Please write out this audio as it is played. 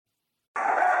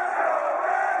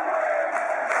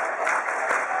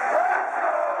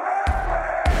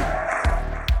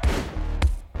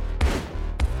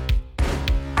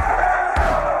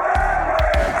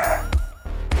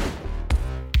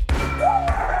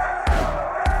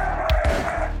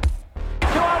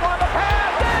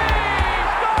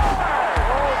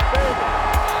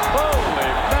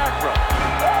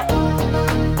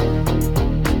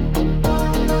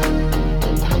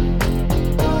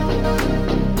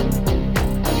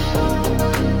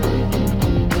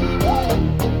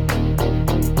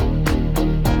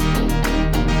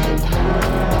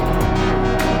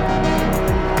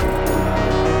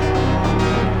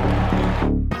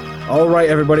right,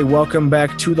 everybody, welcome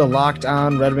back to the Locked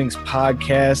On Red Wings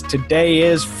podcast. Today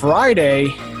is Friday,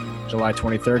 July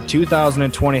 23rd,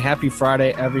 2020. Happy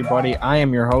Friday, everybody. I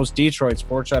am your host, Detroit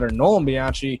Sports Writer Nolan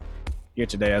Bianchi, here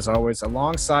today, as always,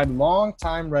 alongside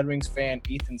longtime Red Wings fan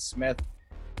Ethan Smith.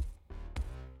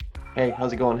 Hey,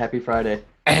 how's it going? Happy Friday.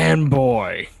 And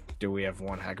boy, do we have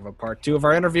one heck of a part two of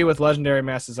our interview with legendary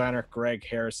mask designer Greg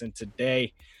Harrison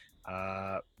today.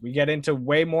 We get into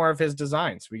way more of his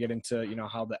designs. We get into,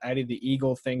 how the Eddie the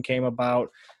Eagle thing came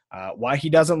about, why he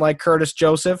doesn't like Curtis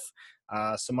Joseph,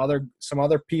 some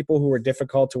other people who were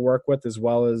difficult to work with, as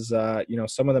well as,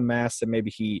 some of the masks that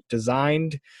maybe he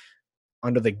designed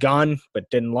under the gun but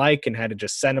didn't like and had to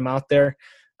just send him out there.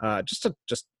 Just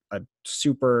a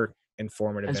super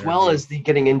informative as interview. Well as the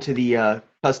getting into the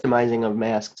customizing of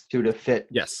masks too to fit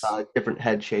Yes. Different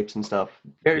head shapes and stuff.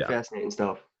 Very fascinating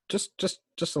stuff.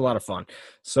 Just a lot of fun.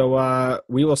 So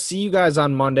we will see you guys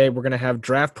on Monday. We're going to have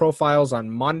draft profiles on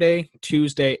Monday,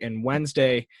 Tuesday, and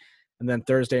Wednesday. And then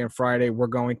Thursday and Friday, we're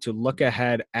going to look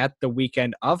ahead at the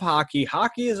weekend of hockey.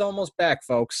 Hockey is almost back,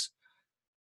 folks.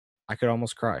 I could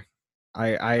almost cry.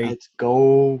 Let's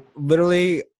go.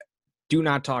 Literally, do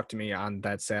not talk to me on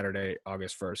that Saturday,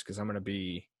 August 1st, because I'm going to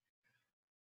be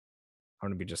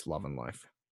just loving life.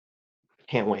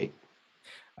 Can't wait.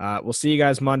 We'll see you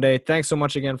guys Monday. Thanks so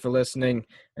much again for listening.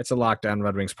 It's a Locked On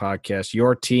Red Wings podcast,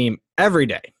 your team every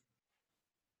day.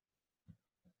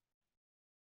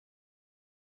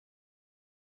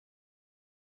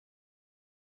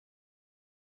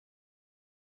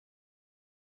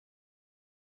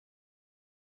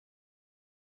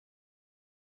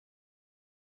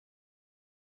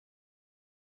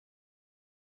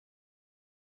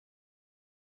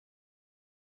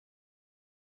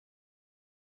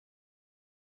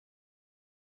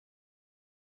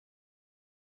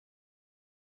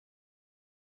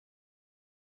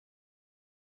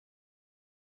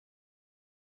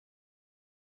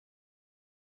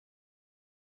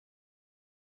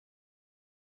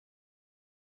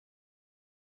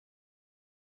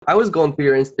 I was going through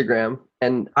your Instagram,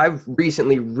 and I've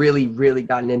recently really, really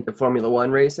gotten into Formula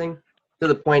One racing to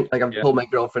the point, I've told my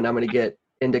girlfriend I'm going to get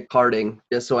into karting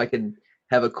just so I could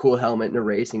have a cool helmet and a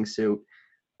racing suit.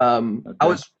 I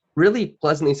was really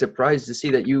pleasantly surprised to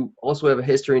see that you also have a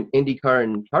history in IndyCar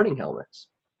and karting helmets.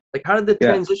 How did the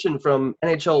transition from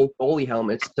NHL goalie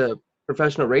helmets to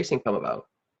professional racing come about?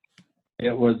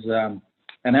 It was,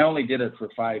 and I only did it for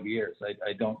 5 years.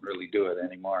 I don't really do it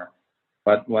anymore.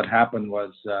 But what happened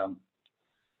was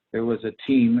there was a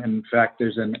team. In fact,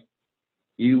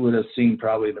 you would have seen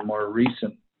probably the more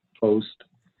recent post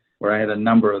where I had a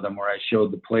number of them where I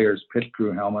showed the players' pit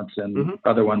crew helmets and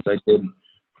other ones I did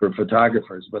for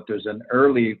photographers. But there's an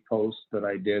early post that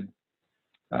I did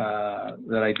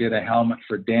a helmet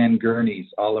for Dan Gurney's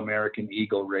All-American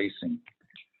Eagle Racing.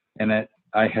 And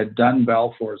I had done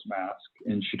Balfour's mask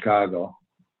in Chicago.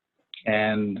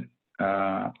 And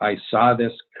I saw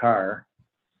this car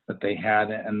that they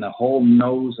had, and the whole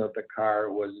nose of the car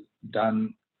was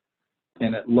done,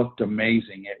 and it looked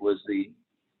amazing. It was the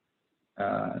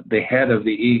head of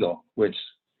the eagle, which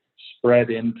spread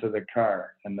into the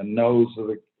car, and the nose of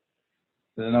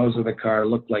the car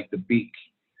looked like the beak.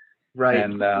 Right.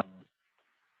 And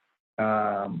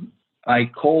I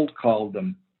cold called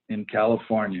them in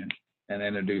California and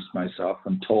introduced myself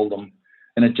and told them.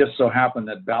 And it just so happened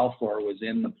that Balfour was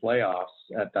in the playoffs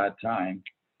at that time.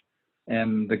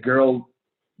 And the girl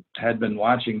had been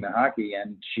watching the hockey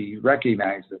and she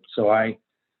recognized it. So I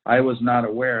was not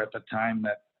aware at the time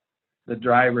that the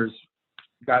drivers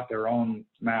got their own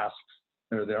masks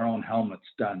or their own helmets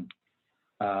done.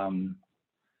 And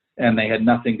they had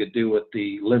nothing to do with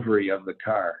the livery of the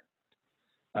car.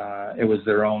 It was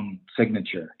their own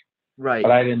signature. Right.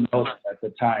 But I didn't know that at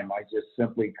the time. I just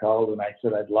simply called and I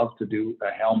said, I'd love to do a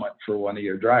helmet for one of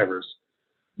your drivers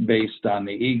based on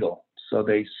the Eagle. So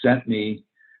they sent me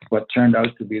what turned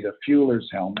out to be the Fueler's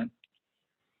helmet.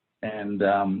 And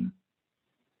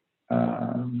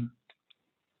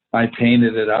I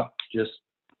painted it up.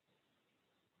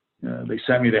 They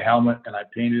sent me the helmet and I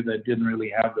painted it. I didn't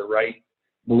really have the right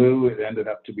blue. It ended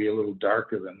up to be a little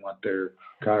darker than what their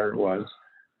car was.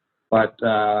 But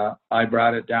I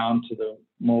brought it down to the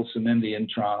Molson Indy in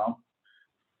Toronto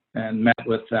and met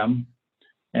with them.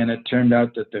 And it turned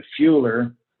out that the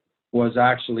Fueler was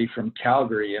actually from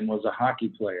Calgary and was a hockey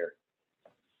player.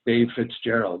 Dave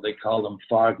Fitzgerald, they called him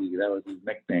Foggy. That was his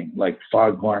nickname, like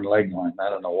Foghorn Leghorn. I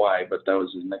don't know why, but that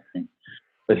was his nickname.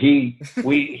 But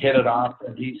we hit it off,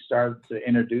 and he started to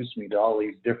introduce me to all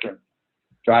these different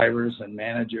drivers and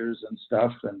managers and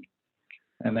stuff.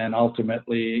 And then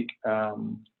ultimately,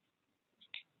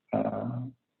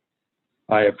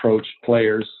 I approached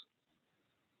players,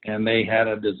 and they had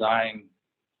a design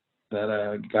that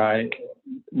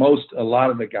a lot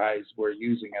of the guys were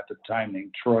using at the time,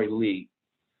 named Troy Lee.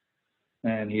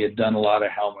 And he had done a lot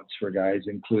of helmets for guys,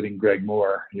 including Greg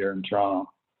Moore here in Toronto,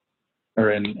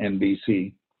 or in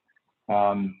BC.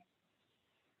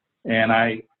 And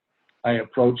I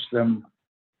approached them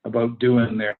about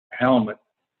doing their helmet,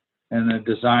 and the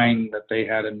design that they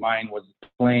had in mind was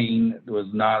plain. It was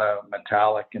not a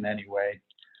metallic in any way.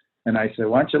 And I said,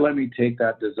 why don't you let me take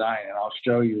that design, and I'll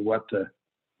show you what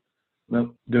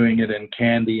doing it in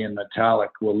candy and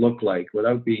metallic will look like.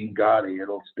 Without being gaudy,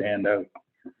 it'll stand out.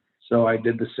 So I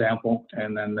did the sample,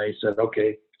 and then they said,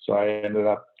 okay. So I ended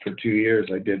up, for 2 years,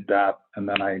 I did that. And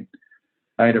then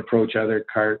I'd approach other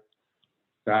kart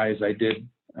guys. I did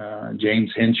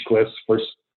James Hinchcliffe's first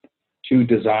 2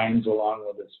 designs along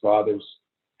with his father's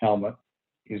helmet.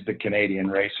 He's the Canadian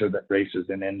racer that races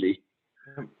in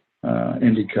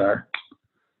IndyCar.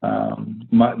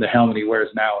 The helmet he wears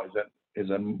now is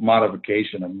a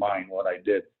modification of mine, what I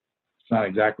did. It's not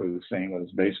exactly the same, but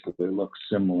it basically looks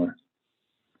similar.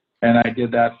 And I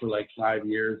did that for like 5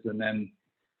 years, and then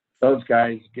those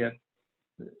guys get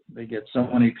so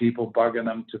many people bugging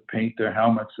them to paint their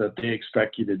helmets that they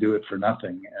expect you to do it for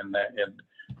nothing, and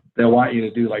they'll want you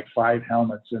to do like 5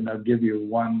 helmets, and they'll give you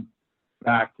 1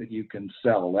 back that you can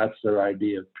sell. That's their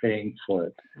idea of paying for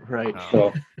it. Right.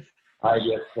 So I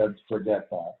just said, forget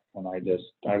that. And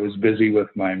I was busy with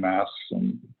my masks,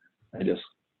 and I just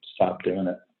stopped doing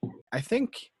it. I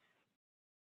think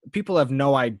people have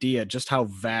no idea just how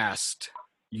vast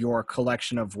your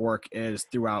collection of work is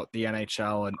throughout the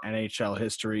NHL and NHL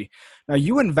history. Now,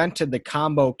 you invented the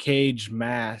combo cage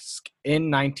mask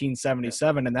in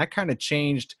 1977, and that kind of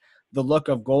changed the look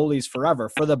of goalies forever,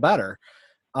 for the better.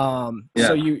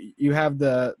 So you have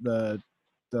the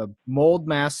mold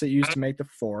mask that you used to make the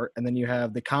fort, and then you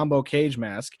have the combo cage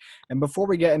mask. And before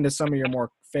we get into some of your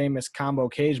more famous combo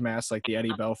cage masks, like the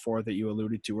Eddie Belfour that you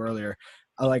alluded to earlier,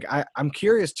 I'm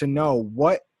curious to know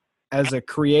what, as a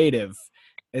creative,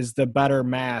 is the better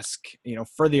mask,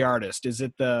 for the artist? Is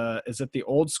it the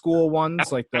old school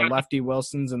ones like the Lefty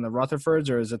Wilsons and the Rutherfords,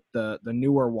 or is it the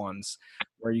newer ones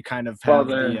where you kind of have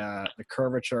the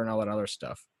curvature and all that other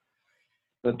stuff?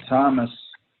 The Thomas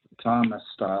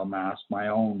style mask, my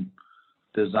own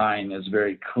design, is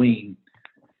very clean,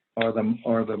 or the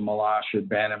Milosh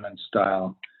Bannerman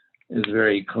style is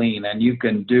very clean, and you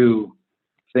can do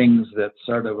things that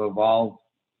sort of evolve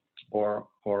or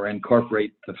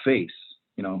incorporate the face.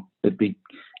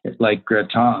 It's like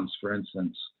Gratton's, for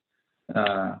instance.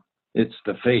 It's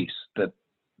the face that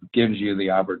gives you the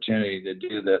opportunity to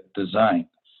do that design.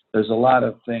 There's a lot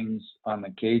of things on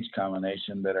the cage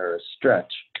combination that are a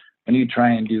stretch. When you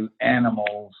try and do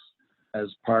animals as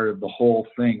part of the whole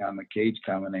thing on the cage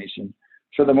combination,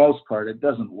 for the most part, it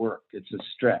doesn't work. It's a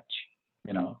stretch.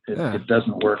 It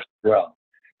doesn't work well.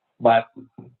 But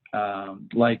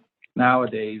like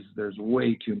nowadays, there's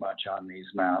way too much on these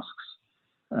masks.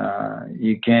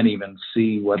 You can't even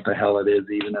see what the hell it is,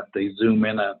 even if they zoom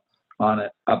in on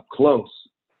it up close.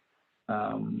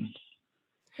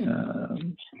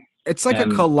 It's like a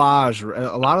collage.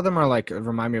 A lot of them are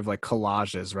remind me of like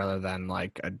collages rather than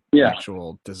like an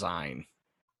actual design.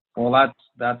 Well,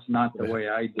 that's not the way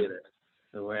I did it.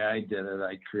 The way I did it,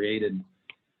 I created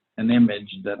an image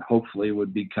that hopefully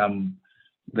would become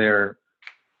their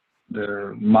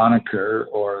moniker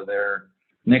or their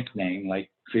nickname, like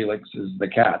Felix is the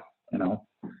cat,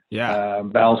 Yeah.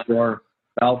 Balfour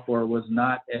was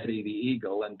not Eddie the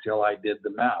Eagle until I did the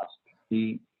mask.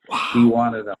 He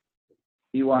wanted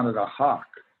a hawk,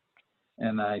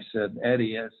 and I said,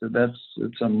 Eddie,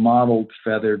 it's a modeled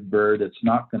feathered bird. It's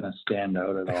not going to stand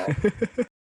out at all.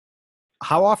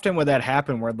 How often would that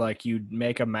happen where you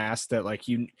make a mask that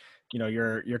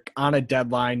you're on a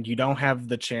deadline, you don't have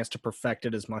the chance to perfect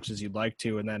it as much as you'd like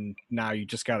to, and then now you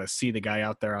just got to see the guy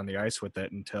out there on the ice with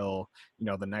it until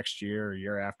the next year or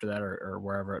year after that, or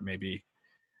wherever it may be?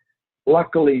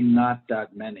 Luckily, not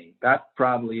that many. That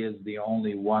probably is the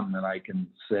only one that I can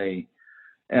say.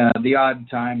 The odd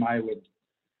time I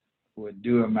would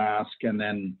do a mask, and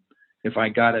then if I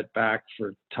got it back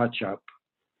for touch up,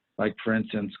 like for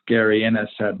instance, Gary Innes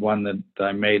had one that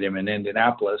I made him in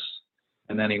Indianapolis,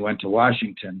 and then he went to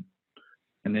Washington.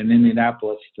 And in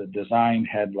Indianapolis, the design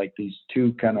had like these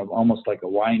 2 kind of almost like a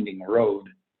winding road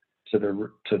to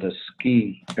the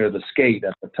ski or the skate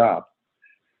at the top,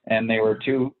 and they were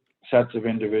 2 sets of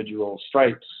individual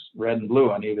stripes, red and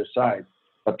blue on either side.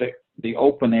 But the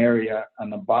open area on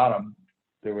the bottom,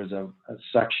 there was a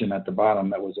section at the bottom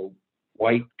that was a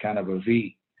white kind of a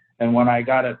V. And when I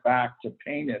got it back to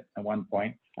paint it at one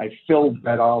point, I filled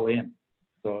that all in.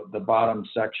 So the bottom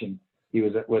section, he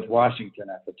was with Washington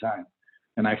at the time.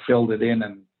 And I filled it in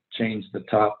and changed the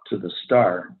top to the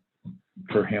star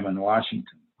for him in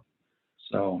Washington.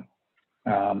 So,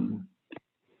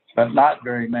 but not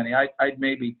very many. I'd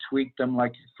maybe tweak them,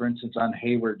 like, for instance, on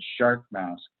Hayward's shark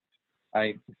mask.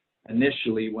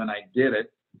 Initially, when I did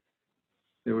it,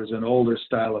 there was an older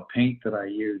style of paint that I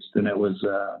used, and it was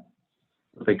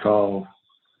what they call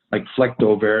like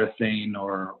Flecto-Varathane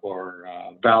or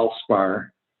Valspar,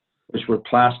 which were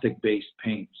plastic-based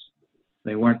paints.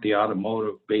 They weren't the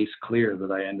automotive base clear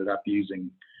that I ended up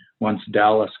using once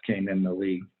Dallas came in the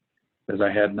league, because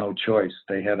I had no choice.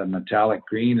 They had a metallic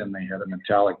green and they had a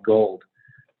metallic gold.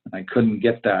 And I couldn't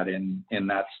get that in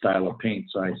that style of paint,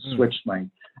 so I switched my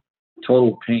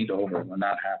total paint over when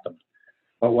that happened.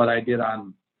 But what I did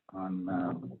on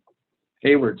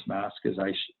Hayward's mask is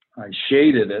I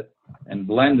shaded it and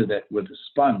blended it with a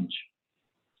sponge.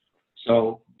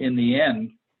 So in the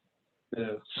end,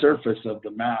 the surface of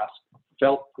the mask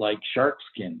felt like shark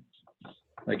skin,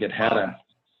 like it had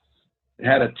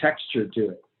a texture to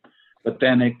it. But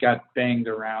then it got banged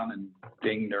around and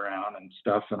dinged around and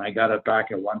stuff, and I got it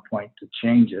back at one point to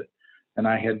change it. And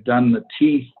I had done the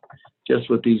teeth just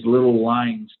with these little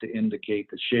lines to indicate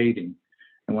the shading.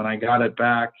 And when I got it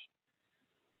back,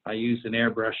 I used an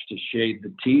airbrush to shade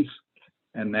the teeth,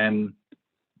 and then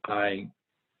I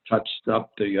touched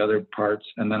up the other parts,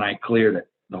 and then I cleared it,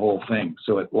 the whole thing,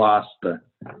 so it lost the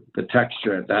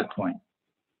texture at that point.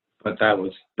 But that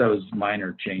was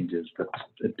minor changes, but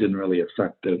it didn't really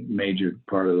affect the major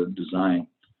part of the design.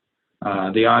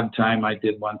 The odd time I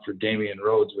did one for Damian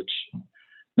Rhodes, which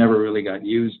never really got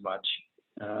used much.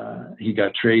 He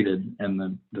got traded,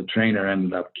 and the trainer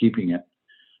ended up keeping it.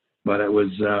 But it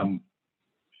was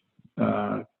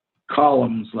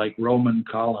columns, like Roman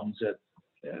columns at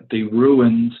the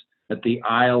ruins at the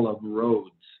Isle of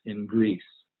Rhodes in Greece.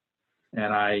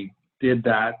 And I did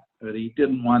that, but he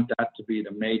didn't want that to be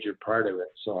the major part of it.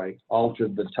 So I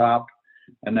altered the top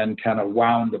and then kind of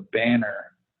wound a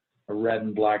banner, a red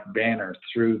and black banner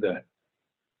through the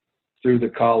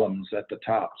columns at the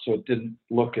top. So it didn't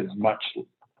look as much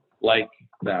like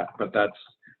that, but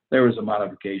there was a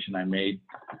modification I made.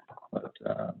 But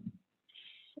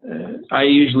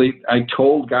I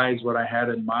told guys what I had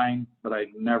in mind, but I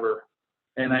never,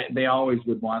 and they always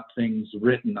would want things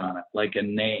written on it, like a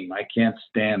name. I can't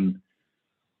stand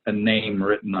a name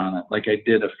written on it. Like I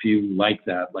did a few like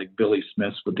that, like Billy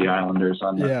Smith's with the Islanders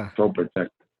on the Pro Protector.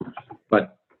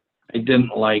 But I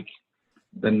didn't like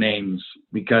the names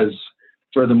because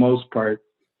for the most part,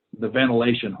 the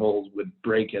ventilation holes would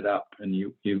break it up and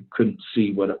you couldn't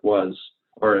see what it was,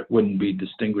 or it wouldn't be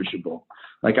distinguishable.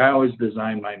 Like I always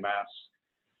designed my masks,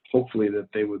 hopefully that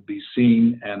they would be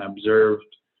seen and observed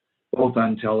both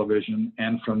on television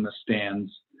and from the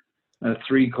stands, a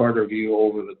 3/4 view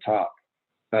over the top.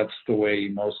 That's the way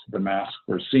most of the masks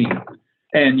were seen.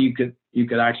 And you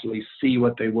could actually see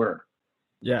what they were.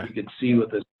 Yeah. You could see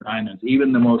what the design is.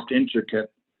 Even the most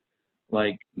intricate,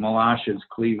 like Malash's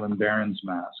Cleveland Barons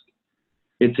mask.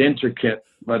 It's intricate,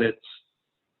 but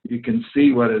you can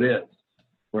see what it is.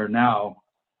 Where now,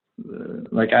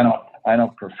 like I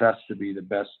don't profess to be the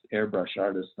best airbrush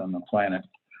artist on the planet.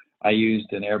 I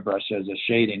used an airbrush as a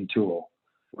shading tool.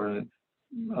 Where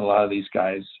a lot of these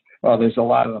guys, well, there's a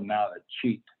lot of them now that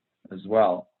cheat as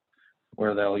well,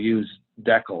 where they'll use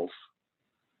decals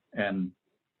and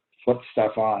put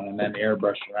stuff on and then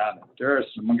airbrush around it. There are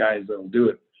some guys that'll do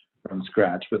it from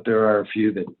scratch, but there are a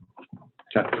few that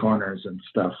cut corners and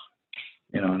stuff,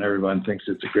 and everyone thinks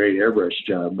it's a great airbrush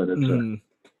job, but it's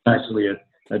actually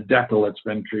a decal that's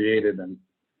been created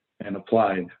and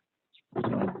applied.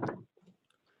 So.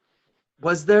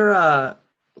 Was there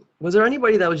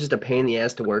anybody that was just a pain in the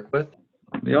ass to work with?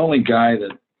 The only guy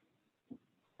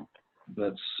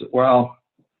well,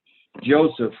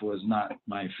 Joseph was not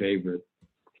my favorite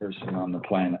person on the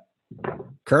planet.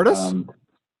 Curtis?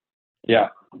 Yeah.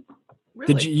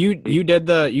 Really? Did you did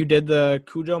the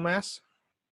Cujo mask?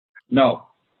 No,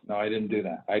 I didn't do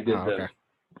that. I did okay.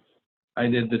 I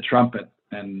did the trumpet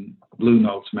and Blue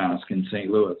Notes mask in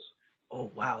St. Louis.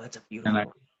 Oh wow, that's a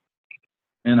beautiful.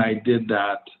 And I did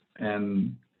that,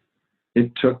 and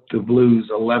it took the Blues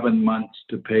 11 months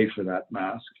to pay for that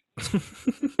mask.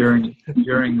 During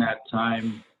that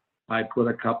time, I put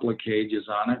a couple of cages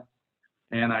on it,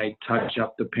 and I touched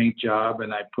up the paint job,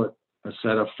 and I put a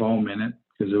set of foam in it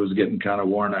because it was getting kind of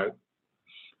worn out.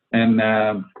 And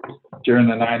during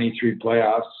the '93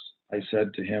 playoffs, I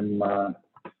said to him,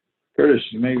 Curtis,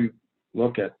 you maybe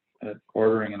look at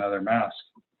ordering another mask.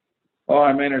 Oh,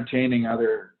 I'm entertaining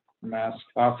other mask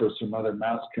offers from other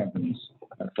mask companies.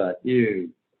 I thought, you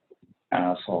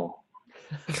asshole.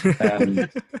 And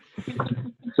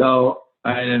so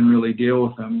I didn't really deal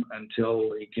with him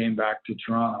until he came back to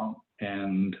Toronto,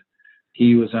 and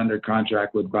he was under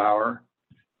contract with Bauer,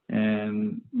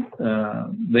 and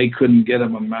they couldn't get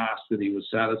him a mask that he was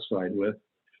satisfied with.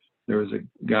 There was a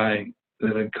guy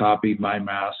that had copied my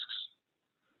masks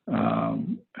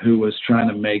who was trying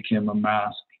to make him a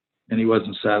mask, and he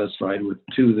wasn't satisfied with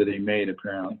two that he made,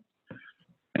 apparently.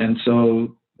 And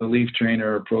so the Leaf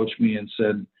trainer approached me and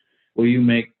said, will you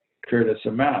make Curtis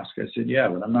a mask? I said, yeah,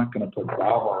 but I'm not going to put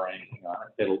Bauer or anything on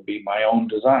it. It'll be my own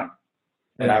design.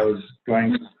 And I was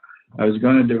going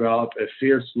to develop a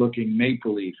fierce looking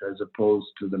maple leaf as opposed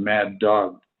to the mad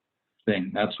dog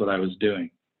thing. That's what I was doing.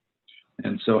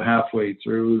 And so halfway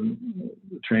through,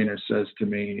 the trainer says to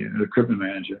me, the equipment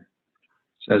manager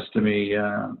says to me,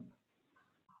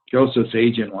 Joseph's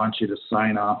agent wants you to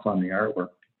sign off on the artwork.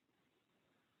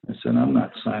 I said, I'm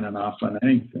not signing off on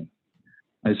anything.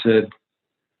 I said,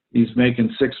 he's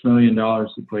making $6 million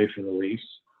to play for the Leafs.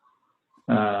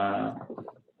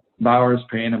 Bauer's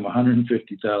paying him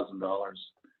 $150,000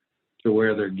 to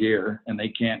wear their gear, and they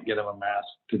can't get him a mask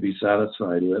to be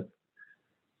satisfied with.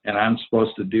 And I'm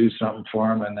supposed to do something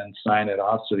for him and then sign it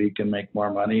off so he can make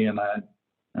more money, and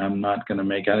I'm not going to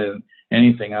make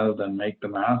anything other than make the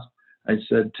mask. I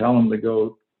said, tell him to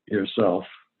go yourself.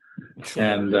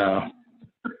 And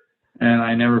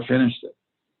I never finished it.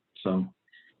 So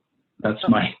that's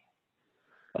my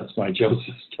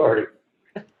Joseph story.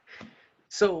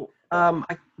 So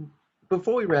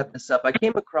before we wrap this up, I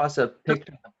came across a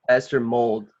picture of plaster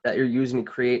mold that you're using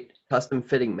to create custom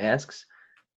fitting masks.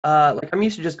 Like I'm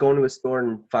used to just going to a store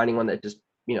and finding one that just,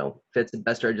 fits it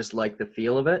best, or I just like the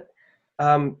feel of it.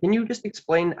 Can you just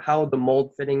explain how the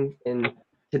mold fitting in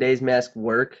today's mask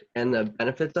work and the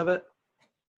benefits of it?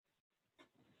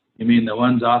 You mean the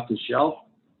ones off the shelf?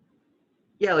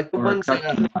 Yeah, like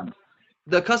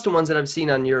the custom ones that I've seen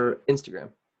on your Instagram.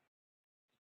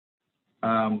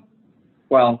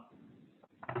 Well,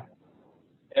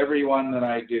 every one that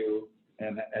I do,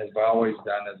 and as I've always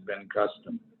done, has been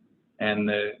custom. And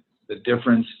the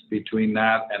difference between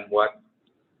that and what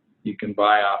you can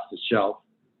buy off the shelf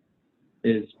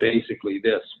is basically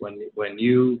this. When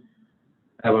you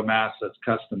have a mask that's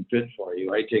custom fit for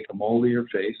you, I take a mold of your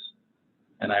face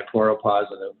and I pour a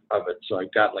positive of it. So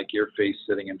I've got like your face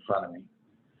sitting in front of me.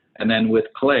 And then with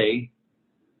clay,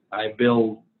 I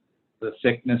build the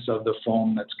thickness of the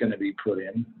foam that's going to be put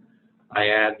in. I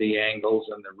add the angles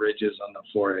and the ridges on the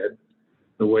forehead,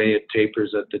 the way it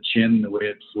tapers at the chin, the way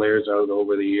it flares out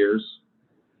over the ears.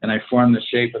 And I form the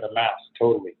shape of the mask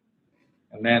totally.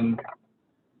 And then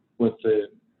with the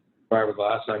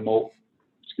fiberglass, I mold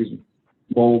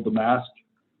the mask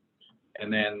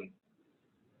and then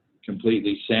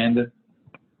completely sand it.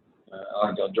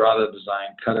 I'll draw the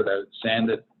design, cut it out, sand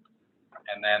it,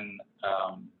 and then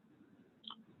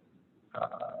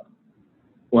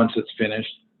once it's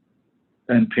finished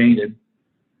and painted,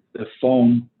 the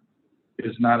foam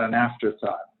is not an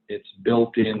afterthought. It's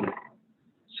built in,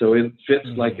 so it fits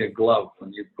like a glove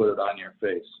when you put it on your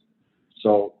face.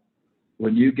 So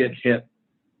when you get hit,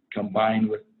 combined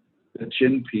with the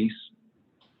chin piece,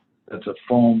 that's a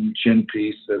foam chin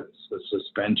piece, that's a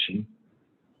suspension.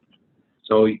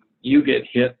 So you get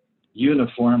hit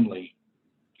uniformly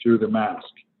through the mask.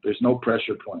 There's no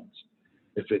pressure points.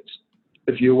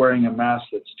 If you're wearing a mask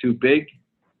that's too big,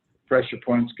 pressure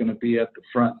point's going to be at the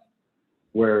front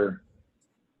where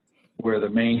the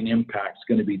main impact's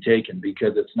going to be taken,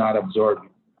 because it's not absorbed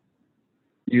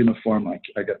uniform. I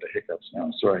got the hiccups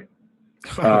now, sorry.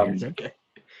 Okay.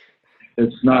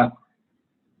 It's not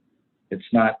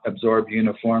absorbed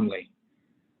uniformly.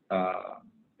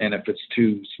 And if it's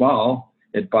too small,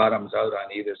 it bottoms out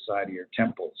on either side of your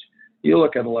temples. You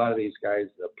look at a lot of these guys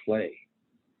that play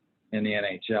in the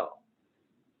NHL,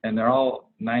 and they're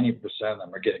all, 90% of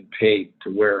them are getting paid to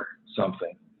wear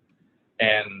something.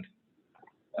 And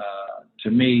to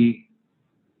me,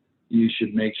 you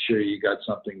should make sure you got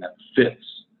something that fits.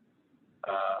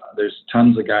 There's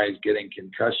tons of guys getting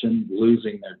concussion,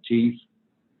 losing their teeth.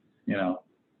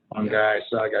 One guy I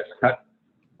saw got cut.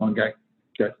 One guy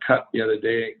got cut the other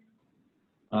day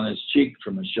on his cheek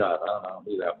from a shot. I don't know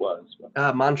who that was.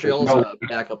 But Montreal's a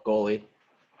backup goalie.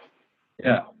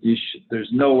 Yeah, there's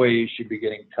no way you should be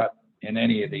getting cut in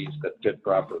any of these that fit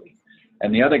properly.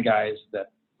 And the other guys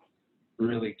that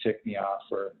really tick me off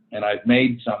and I've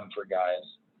made some for guys,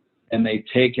 and they've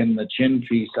taken the chin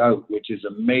piece out, which is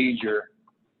a major,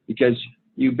 because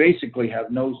you basically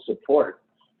have no support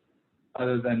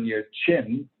other than your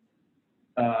chin.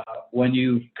 When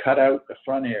you cut out the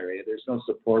front area, there's no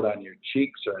support on your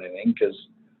cheeks or anything, because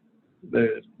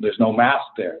there's no mask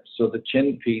there. So the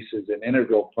chin piece is an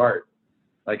integral part.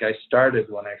 Like I started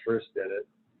when I first did it,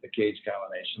 the cage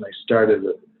combination, I started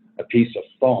with a piece of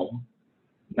foam.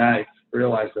 Now I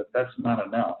realized that that's not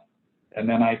enough. And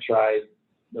then I tried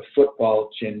the football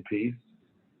chin piece,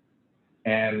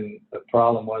 and the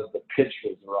problem was the pitch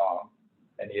was wrong,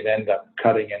 and you'd end up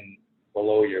cutting in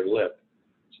below your lip.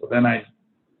 So then I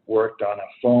worked on a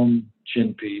foam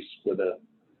chin piece with a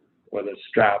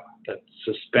strap that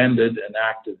suspended and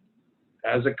acted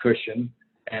as a cushion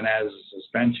and as a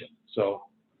suspension. So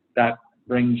that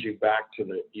brings you back to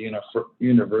the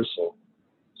universal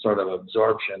sort of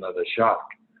absorption of the shock.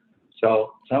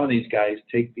 So some of these guys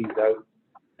take these out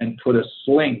and put a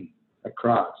sling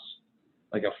across,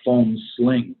 like a foam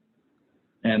sling.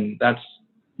 And that's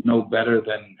no better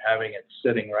than having it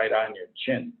sitting right on your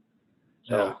chin.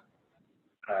 So,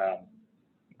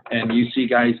 and you see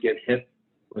guys get hit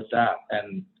with that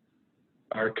and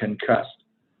are concussed.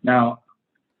 Now,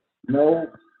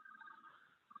 no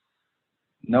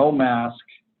mask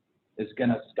is going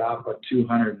to stop a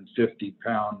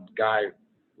 250-pound guy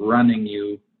running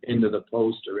you into the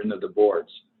post or into the boards.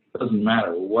 It doesn't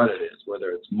matter what it is,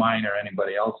 whether it's mine or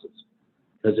anybody else's,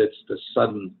 because it's the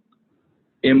sudden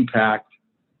impact,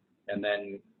 and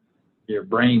then your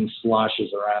brain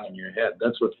sloshes around in your head.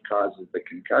 That's what causes the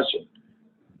concussion,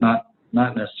 not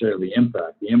necessarily the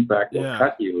impact. The impact will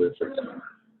cut you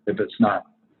if it's not.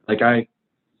 Like I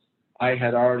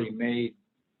had already made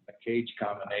a cage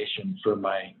combination for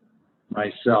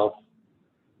myself,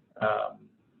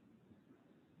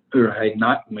 or I had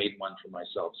not made one for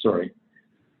myself, sorry.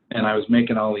 And I was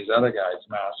making all these other guys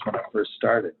masks when I first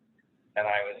started. And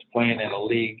I was playing in a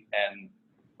league, and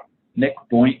Nick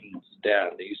Boynton's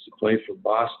dad, they used to play for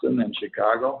Boston and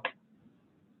Chicago.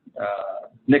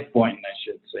 Nick Boynton, I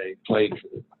should say, played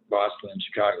for Boston and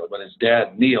Chicago, but his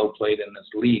dad, Neil, played in this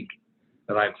league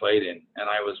that I played in. And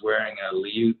I was wearing a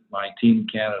Liute, my Team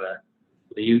Canada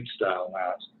Liute style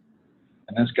mask.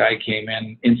 And this guy came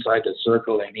in inside the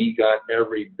circle, and he got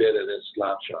every bit of this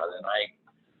slap shot. And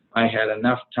I had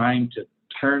enough time to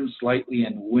turn slightly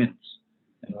and wince.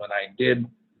 And when I did,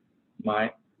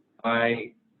 my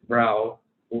eyebrow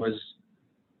was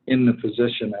in the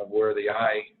position of where the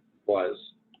eye was,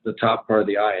 the top part of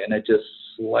the eye, and it just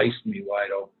sliced me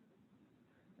wide open.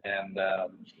 And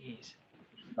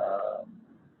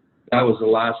that was the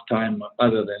last time,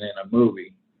 other than in a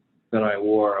movie, that I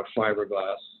wore a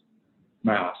fiberglass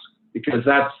mask, because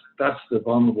that's the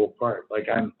vulnerable part. Like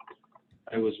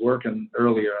I was working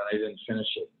earlier and I didn't finish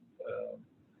it.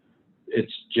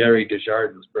 It's Jerry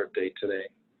Desjardins' birthday today,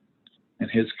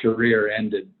 and his career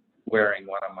ended wearing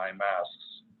one of my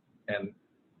masks. And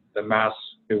the mask,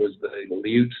 it was the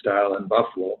Liute style in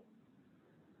Buffalo,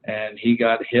 and he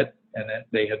got hit, and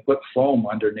they had put foam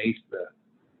underneath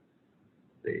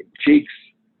the cheeks,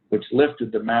 which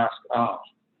lifted the mask off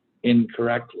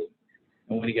incorrectly.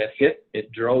 And when he got hit,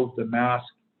 it drove the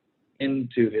mask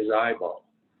into his eyeball.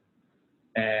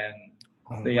 And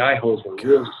the eye holes were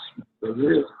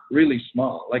really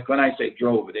small. Like when I say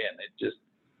drove it in,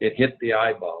 it hit the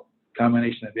eyeball,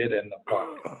 combination of it and the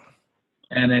puck.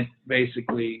 And it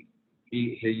basically,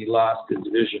 he lost his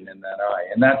vision in that eye.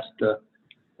 And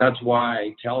that's why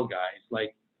I tell guys,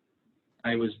 like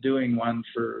I was doing one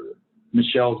for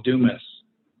Michelle Dumas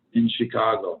in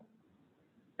Chicago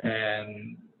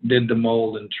and did the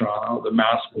mold in Toronto. The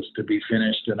mask was to be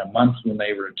finished in a month when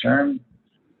they returned.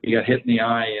 He got hit in the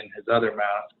eye and his other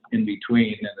mask in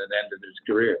between, and it ended his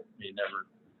career.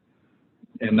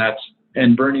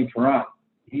 And Bernie Perrant,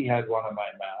 he had one of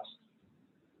my masks.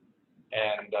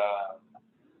 And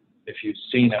if you've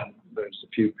seen him, there's a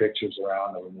few pictures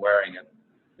around of him wearing it.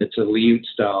 It's a Liute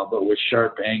style, but with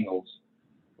sharp angles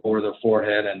over the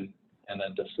forehead and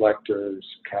the deflectors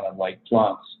kind of like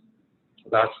plants. So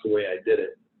that's the way I did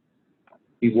it.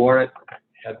 He wore it,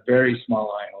 had very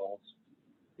small eye holes.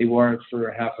 He wore it for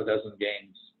a half a dozen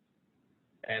games,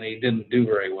 and he didn't do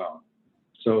very well.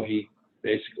 So he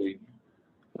basically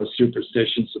was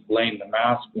superstitious, blamed the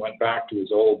mask, went back to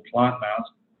his old plant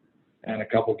mask, and a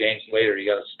couple games later he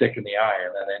got a stick in the eye,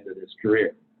 and that ended his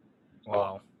career.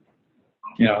 Wow.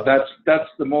 You know, that's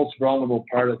the most vulnerable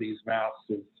part of these masks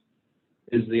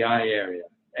is the eye area,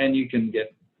 and you can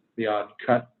get the odd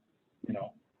cut. You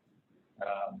know,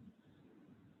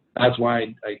 that's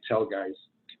why I tell guys,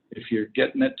 if you're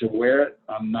getting it to wear it,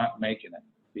 I'm not making it,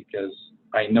 because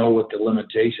I know what the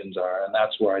limitations are, and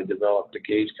that's where I developed the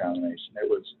cage combination.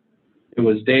 It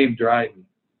was Dave Dryden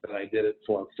that I did it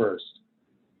for first,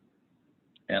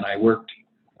 and I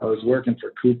was working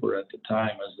for Cooper at the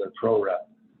time as their pro rep,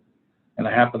 and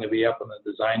I happened to be up in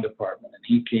the design department, and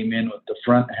he came in with the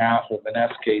front half of an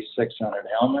SK600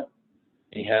 helmet.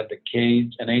 He had the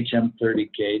cage, an HM30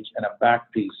 cage, and a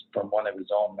back piece from one of his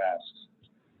own masks.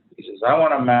 He says, I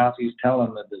want a mask. He's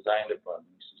telling the design department.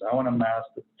 He says, I want a mask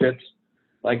that fits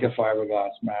like a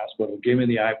fiberglass mask, but will give me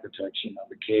the eye protection of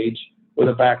the cage with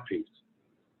a back piece.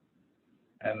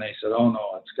 And they said, oh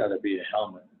no, it's got to be a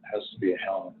helmet. It has to be a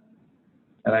helmet.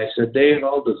 And I said, Dave,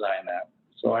 I'll design that.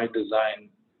 So I designed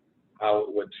how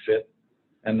it would fit.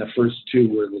 And the first two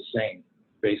were the same,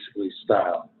 basically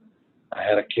style. I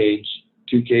had a cage,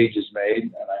 2 cages made,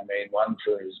 and I made one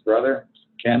for his brother,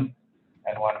 Ken,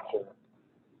 and one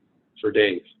for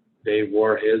Dave. Dave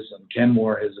wore his, and Ken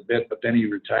wore his a bit, but then he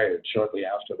retired shortly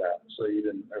after that, so you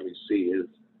didn't really see his.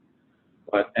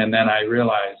 And then I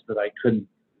realized that I couldn't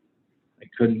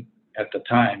at the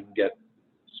time get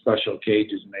special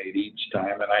cages made each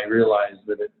time, and I realized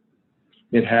that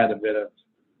it had a bit of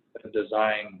a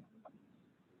design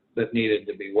that needed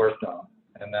to be worked on.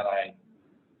 And then I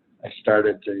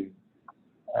started to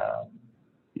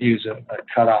use a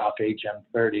cut-off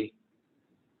HM30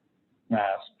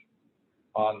 mask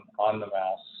on the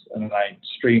mask, and then I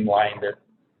streamlined it,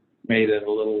 made it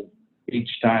a little. Each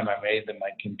time I made them, I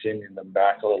continued them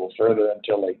back a little further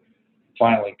until they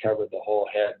finally covered the whole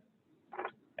head.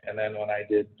 And then when I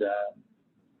did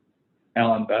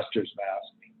Alan Bester's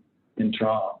mask in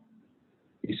Toronto,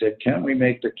 he said, "Can't we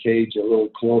make the cage a little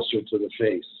closer to the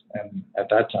face?" And at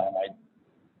that time,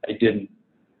 I didn't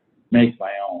make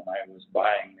my own. I was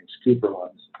buying these Cooper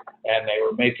ones, and they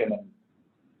were making them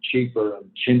cheaper and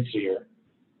chintzier.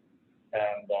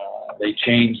 And they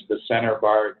changed the center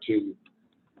bar to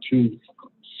 2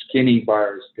 skinny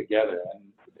bars together, and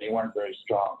they weren't very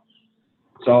strong.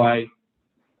 So I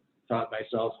taught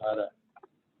myself how to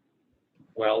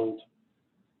weld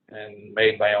and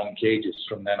made my own cages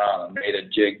from then on. I made a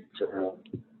jig for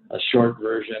a short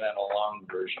version and a long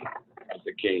version of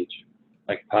the cage.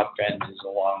 Like Pop Ben's is a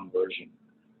long version.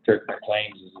 Kirk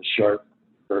McLean's is a short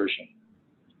version.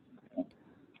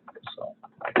 So.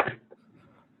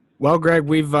 Well, Greg,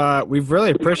 we've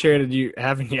really appreciated you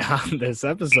having you on this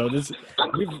episode.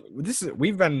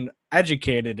 We've been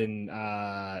educated in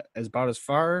about as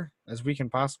far as we can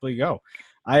possibly go.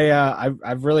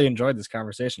 I've really enjoyed this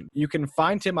conversation. You can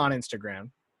find him on Instagram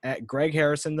at Greg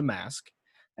Harrison the Mask.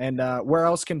 And where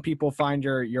else can people find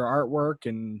your artwork?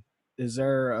 And is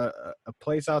there a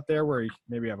place out there where you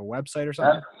maybe have a website or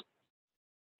something?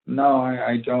 No,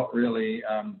 I don't really.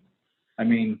 I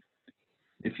mean,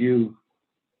 if you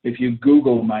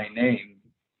Google my name,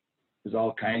 there's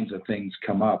all kinds of things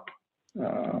come up.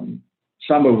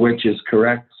 Some of which is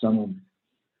correct, some of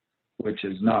which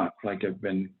is not. Like I've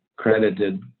been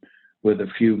credited with a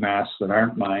few masks that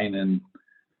aren't mine, and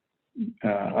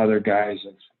other guys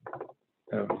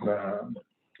have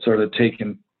sort of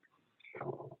taken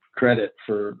credit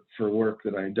for work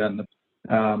that I've done.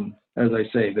 As I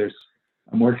say,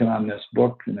 I'm working on this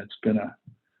book, and it's been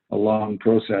a long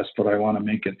process, but I want to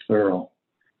make it thorough.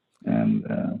 And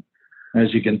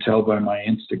as you can tell by my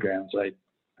Instagrams,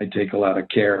 I take a lot of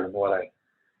care in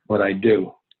what I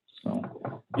do. So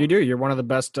you do. You're one of the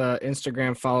best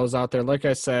Instagram follows out there. Like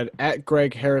I said, at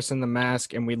Greg Harrison the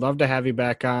Mask, and we'd love to have you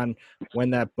back on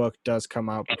when that book does come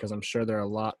out, because I'm sure there are a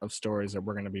lot of stories that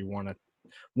we're going to be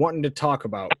wanting to talk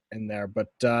about in there. But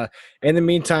in the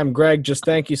meantime, Greg, just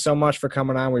thank you so much for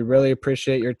coming on. We really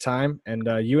appreciate your time, and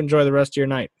you enjoy the rest of your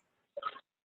night.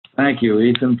 Thank you,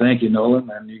 Ethan. Thank you, Nolan.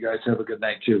 And you guys have a good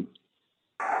night, too.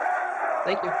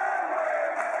 Thank you.